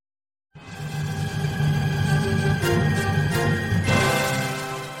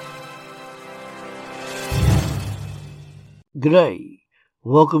G'day,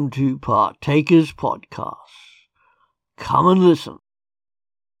 welcome to Partakers Podcast. Come and listen.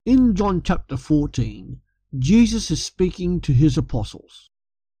 In John chapter 14, Jesus is speaking to his apostles.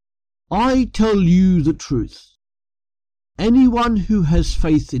 I tell you the truth. Anyone who has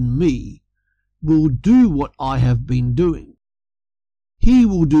faith in me will do what I have been doing. He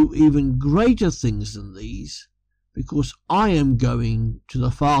will do even greater things than these, because I am going to the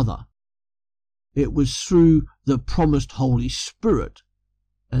Father. It was through the promised Holy Spirit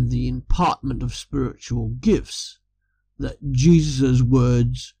and the impartment of spiritual gifts that Jesus'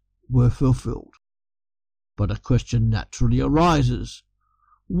 words were fulfilled. But a question naturally arises.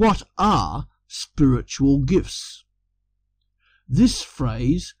 What are spiritual gifts? This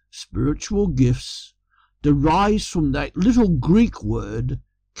phrase, spiritual gifts, derives from that little Greek word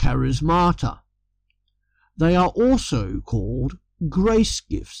charismata. They are also called grace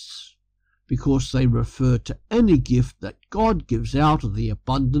gifts, because they refer to any gift that God gives out of the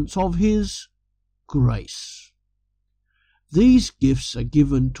abundance of his grace. These gifts are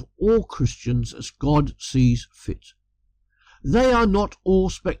given to all Christians as God sees fit. They are not all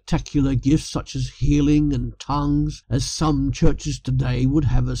spectacular gifts such as healing and tongues, as some churches today would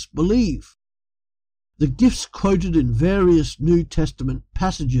have us believe. The gifts quoted in various New Testament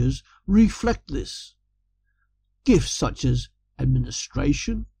passages reflect this. Gifts such as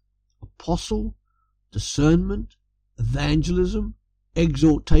administration, apostle, discernment, evangelism,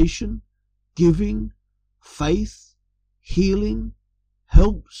 exhortation, giving, faith, healing,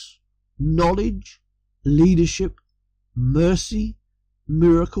 helps, knowledge, leadership, mercy,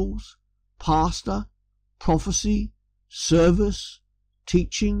 miracles, pastor, prophecy, service,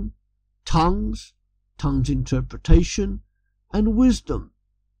 teaching, tongues interpretation, and wisdom.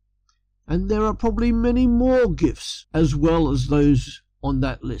 And there are probably many more gifts as well as those on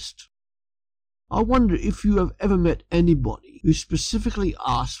that list. I wonder if you have ever met anybody who specifically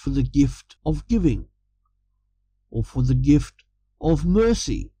asked for the gift of giving or for the gift of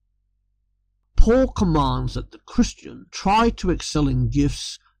mercy. Paul commands that the Christian try to excel in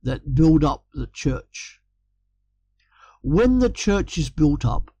gifts that build up the church. When the church is built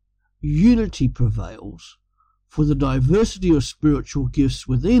up, unity prevails, for the diversity of spiritual gifts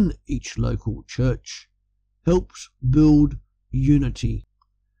within each local church helps build unity.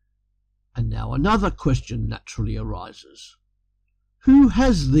 And now another question naturally arises. Who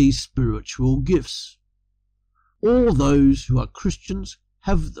has these spiritual gifts? All those who are Christians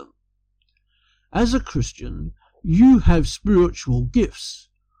have them. As a Christian, you have spiritual gifts,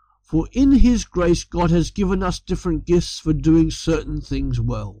 for in his grace God has given us different gifts for doing certain things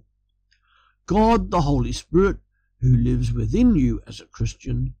well. God, the Holy Spirit, who lives within you as a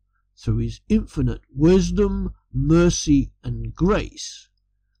Christian, through his infinite wisdom, mercy, and grace,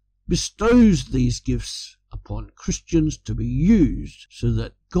 bestows these gifts upon Christians to be used so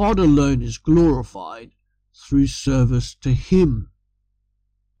that God alone is glorified through service to him.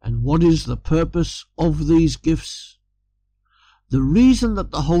 And what is the purpose of these gifts? The reason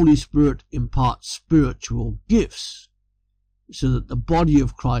that the Holy Spirit imparts spiritual gifts is so that the body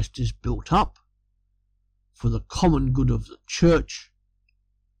of Christ is built up for the common good of the church,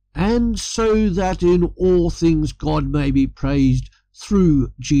 and so that in all things God may be praised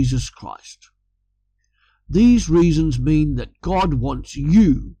through Jesus Christ. These reasons mean that God wants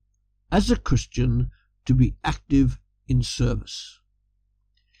you, as a Christian, to be active in service.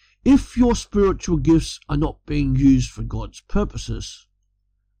 If your spiritual gifts are not being used for God's purposes,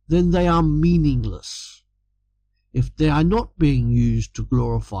 then they are meaningless. If they are not being used to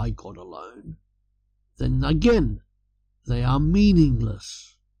glorify God alone, then again, they are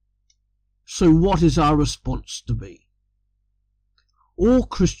meaningless. So what is our response to be? All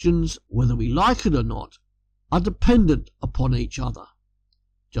Christians, whether we like it or not, are dependent upon each other,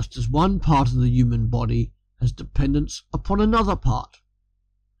 just as one part of the human body has dependence upon another part.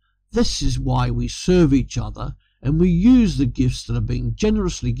 This is why we serve each other and we use the gifts that are being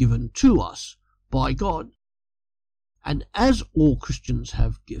generously given to us by God. And as all Christians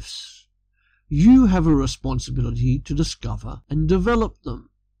have gifts, you have a responsibility to discover and develop them.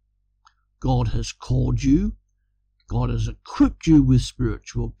 God has called you, God has equipped you with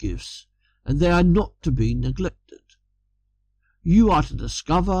spiritual gifts, and they are not to be neglected. You are to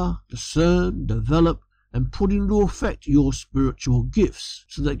discover, discern, develop, and put into effect your spiritual gifts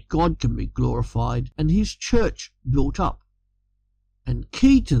so that God can be glorified and his church built up. And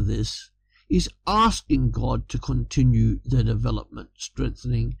key to this is asking God to continue their development,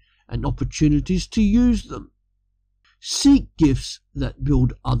 strengthening, and opportunities to use them. Seek gifts that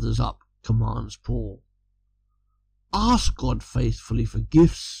build others up, commands Paul. Ask God faithfully for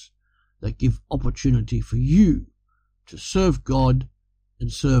gifts that give opportunity for you to serve God and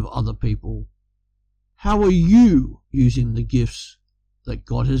serve other people. How are you using the gifts that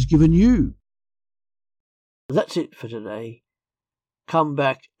God has given you? That's it for today. Come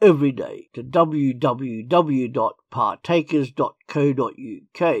back every day to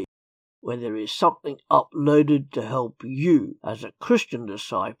www.partakers.co.uk, where there is something uploaded to help you as a Christian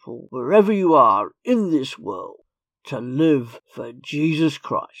disciple, wherever you are in this world, to live for Jesus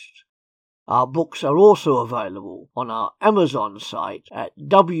Christ. Our books are also available on our Amazon site at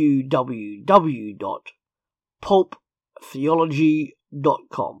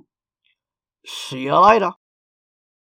www.pulptheology.com. See you later.